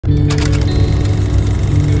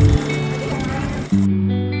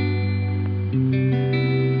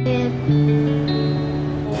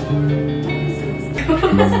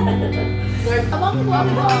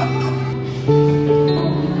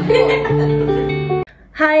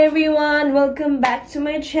Hi everyone, welcome back to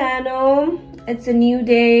my channel. It's a new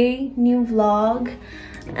day, new vlog,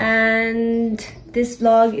 and this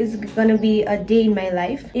vlog is gonna be a day in my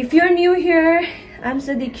life. If you're new here, I'm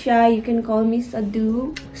Sadiksha, you can call me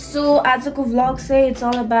Sadu. So આજको vlog say it's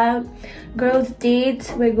all about girls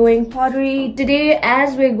dates. We're going pottery today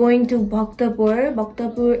as we're going to Bhaktapur.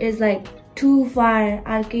 Bhaktapur is like too far,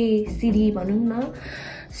 arke city bhanau na.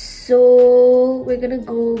 So we're gonna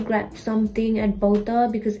go grab something at Bauta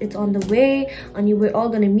because it's on the way and we're all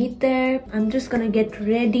gonna meet there. I'm just gonna get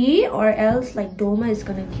ready or else like Doma is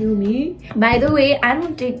gonna kill me. By the way, I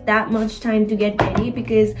don't take that much time to get ready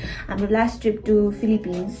because I'm the last trip to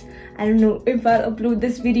Philippines. I don't know if I'll upload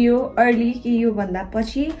this video early,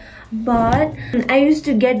 but I used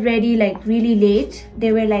to get ready like really late.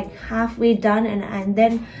 They were like halfway done and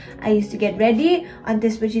then I used to get ready. And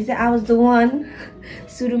this but she said I was the one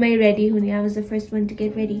Surumai ready, I was the first one to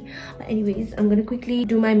get ready. But anyways, I'm gonna quickly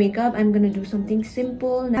do my makeup. I'm gonna do something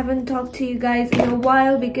simple. I haven't talked to you guys in a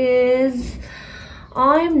while because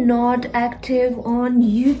I'm not active on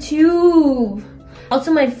YouTube.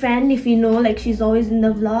 Also, my friend, if you know, like she's always in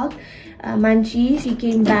the vlog, Manchi, she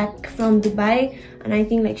came back from Dubai and I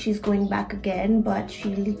think like she's going back again, but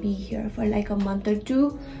she'll be here for like a month or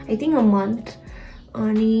two. I think a month.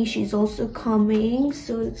 Ani, she's also coming,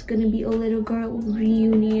 so it's gonna be a little girl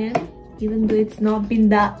reunion, even though it's not been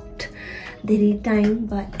that धेरै time,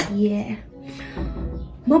 but yeah.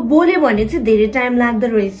 म बोले भने चाहिँ धेरै time लाग्दो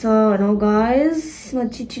रहेछ no guys. म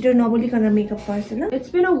छिटो नबोलिकन makeup गर्छु ल. It's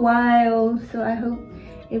been a while, so I hope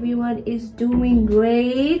everyone is doing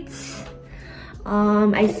great.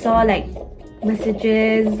 I saw like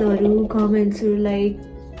messages or comments or like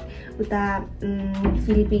uta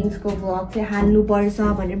Philippines ko vlog चाहिँ हाल्नु पर्छ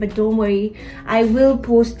भनेर, but don't worry, I will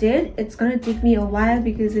post it. It's gonna take me a while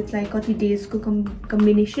because it's like कति days को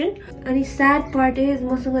combination. अनि sad part is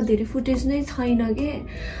मसँग धेरै footage नै छैन के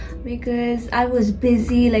because I was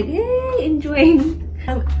busy like enjoying.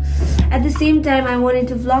 At the same time I wanted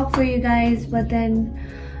to vlog for you guys, but then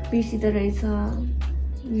बिर्सिँदो रहेछ.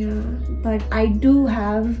 Yeah, but I do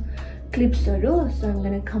have clips, so I'm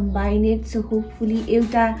gonna combine it. So hopefully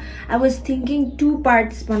I was thinking 2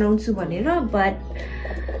 parts बनाउँछु भनेर, but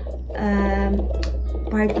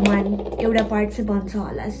part 1 एउटा part चाहिँ बन्छ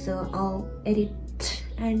होला, so I'll edit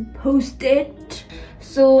and post it.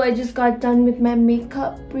 So I just got done with my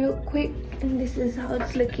makeup real quick and this is how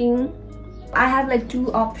it's looking. I have like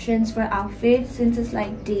 2 options for outfits since it's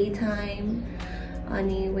like daytime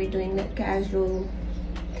and we're doing like casual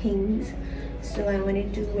things. So I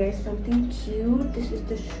wanted to wear something cute. This is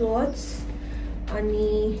the shorts,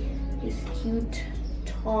 Ani, this cute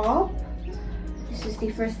top. This is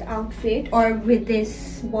the first outfit, or with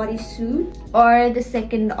this bodysuit. Or the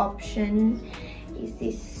second option is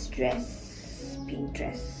this dress, pink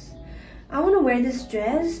dress. I want to wear this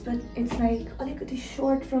dress, but it's like a little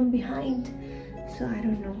short from behind, so I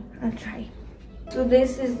don't know. I'll try. So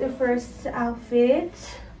this is the first outfit.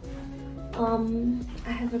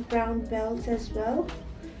 I have a brown belt as well.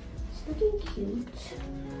 It's looking cute.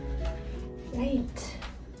 Right.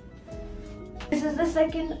 This is the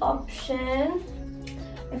second option.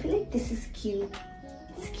 I feel like this is cute.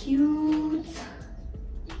 It's cute.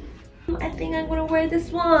 I think I'm gonna wear this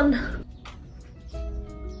one.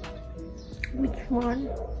 Which one?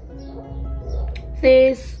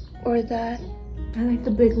 This or that? I like the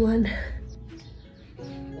big one.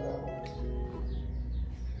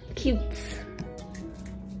 Cute.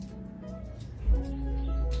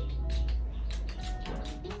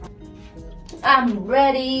 I'm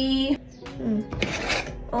ready.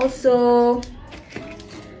 Also,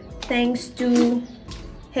 thanks to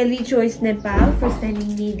Healthy Choice Nepal for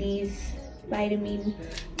sending me these vitamin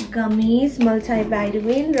gummies,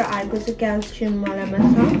 multivitamin, and also calcium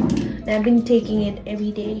malamasa. I've been taking it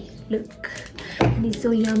every day. Look, and it's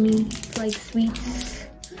so yummy. It's like sweets.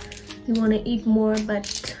 You want to eat more, but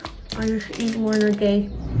I just eat one a day.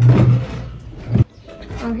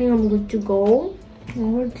 I think I'm good to go.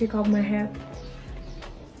 I'm gonna take off my hair.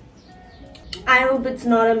 I hope it's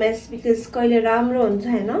not a mess because कहिले राम्रो हुन्छ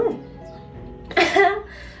हैन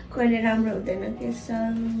कहिले राम्रो हुँदैन के so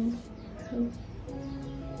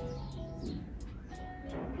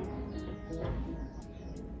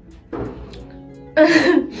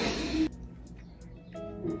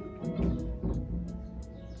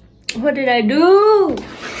what did I do?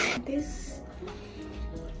 This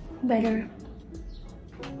better.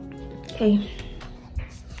 Okay,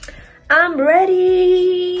 I'm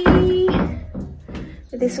ready.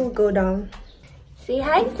 This will go down. Say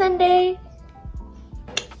hi, Sunday.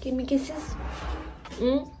 Give me kisses.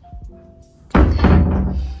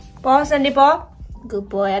 Paw, Sunday paw. Good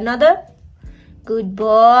boy. Another. Good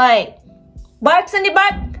boy. Bark, Sunday,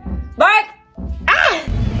 bark. Bark. Ah!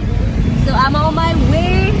 So I'm on my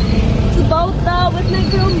way to Bogota with my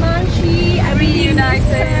girl Manchi. I really miss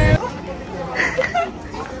her.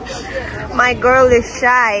 My girl is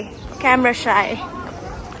shy. Camera shy.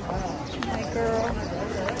 My girl.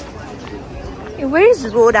 Hey, where is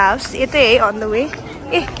Roadhouse? It's on the way.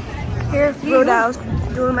 Hey, here, Roadhouse.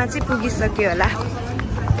 Door ma चाहिँ पुगिसक्यो होला.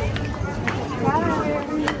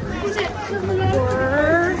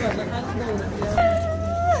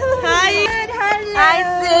 Hi. Hello. Hi,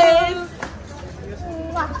 sis.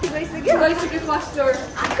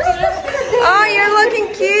 Oh, you're looking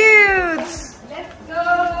cute. Let's go.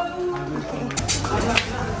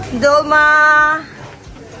 Dolma.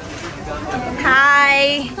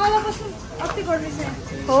 Hi.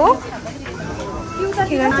 Oh?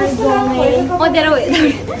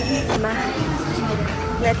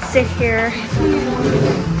 Let's sit here.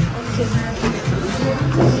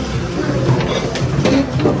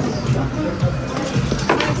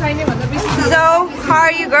 So, how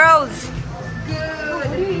are you girls?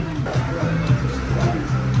 Good.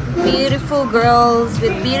 Beautiful girls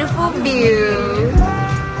with beautiful view.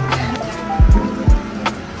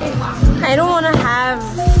 I don't want to have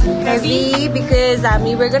heavy because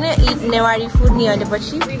we're gonna eat Newari food near the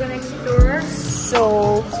Bachi. We're gonna explore.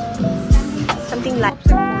 So, something like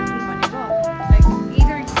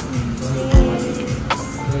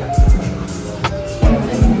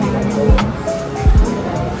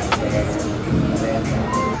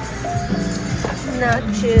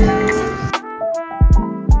nachos.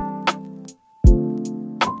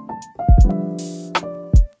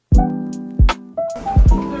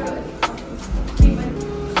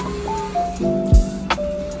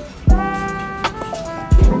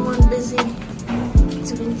 Everyone busy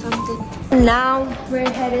doing something. Now we're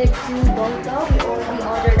headed to Bogota. We already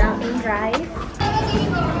ordered out and drive.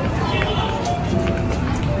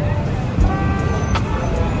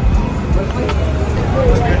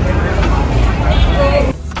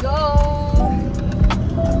 Let's go.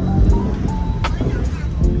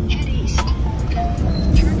 Head east.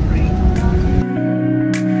 Turn right.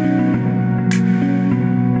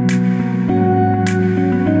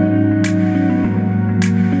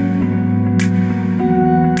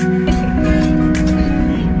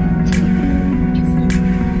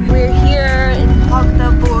 We're here in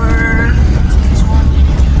Bogotapur.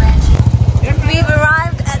 We've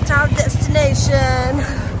arrived at our destination.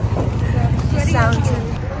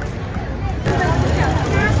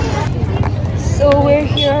 So we're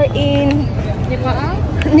here in Nepal.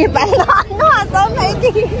 No,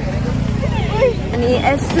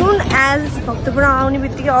 as soon as Bogotapur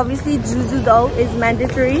obviously Juju Dao is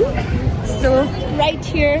mandatory. So right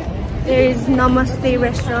here there is Namaste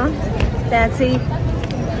restaurant. That's a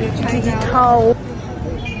Juju Dao.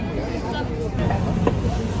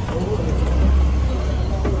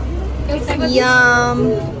 Yum.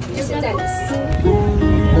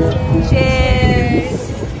 Cheers.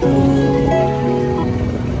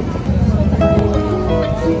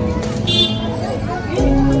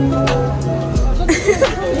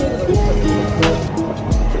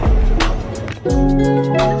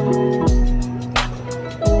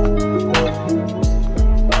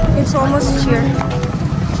 It's almost here.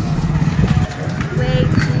 Way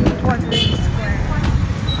to Pottery Square.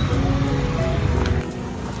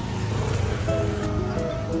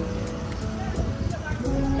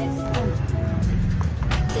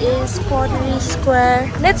 Is Pottery Square.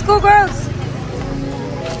 Let's go, girls.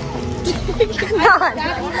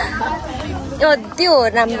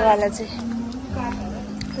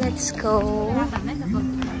 Let's go.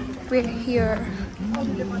 We're here.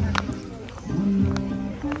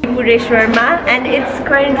 Mureshwarma, and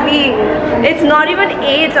it's not even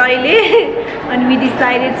 8 oily and we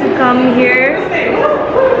decided to come here.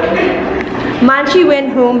 Manchi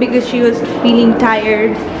went home because she was feeling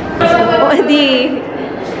tired.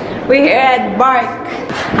 We're here at Bark.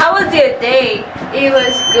 How was your day? It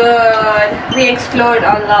was good. We explored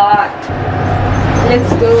a lot.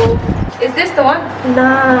 Let's go. Is this the one?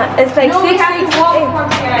 Nah, it's like no, 6, 6,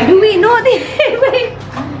 8. Do we know the wait?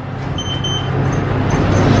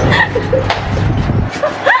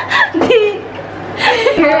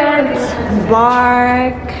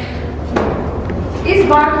 Bark. Is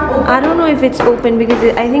Bark open? I don't know if it's open because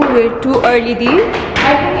I think we're too early.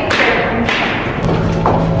 I think it's open.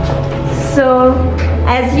 So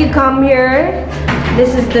as you come here,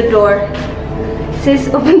 this is the door. It says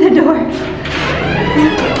open the door.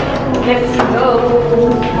 Let's go.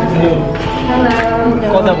 Hello.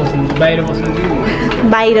 Hello.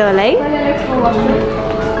 Let's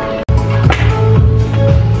go.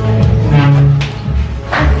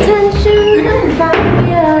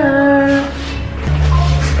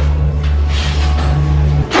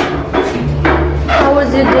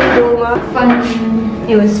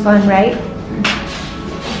 fun, right?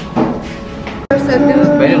 So do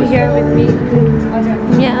be here with me.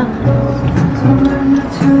 Yeah.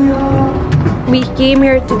 We came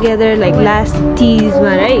here together like last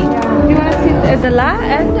Tuesday, right? Do you want to sit at the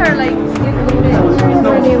end or like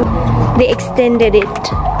They extended it.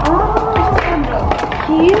 Oh,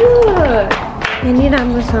 cute. Any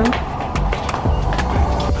राम्रो छ.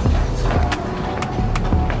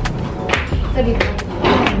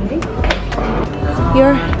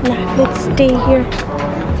 Here, let's stay here.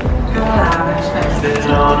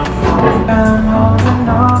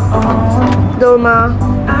 Dolma.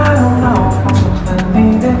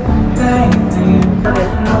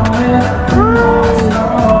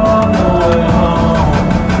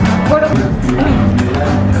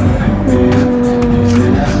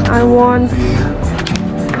 I want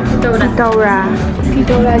Daura.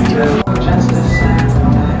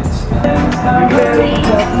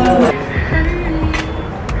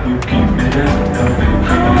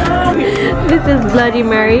 This is Bloody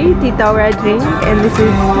Mary, Titaura drink, and this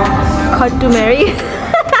is Khottu Mary.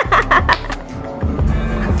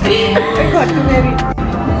 Khottu Mary.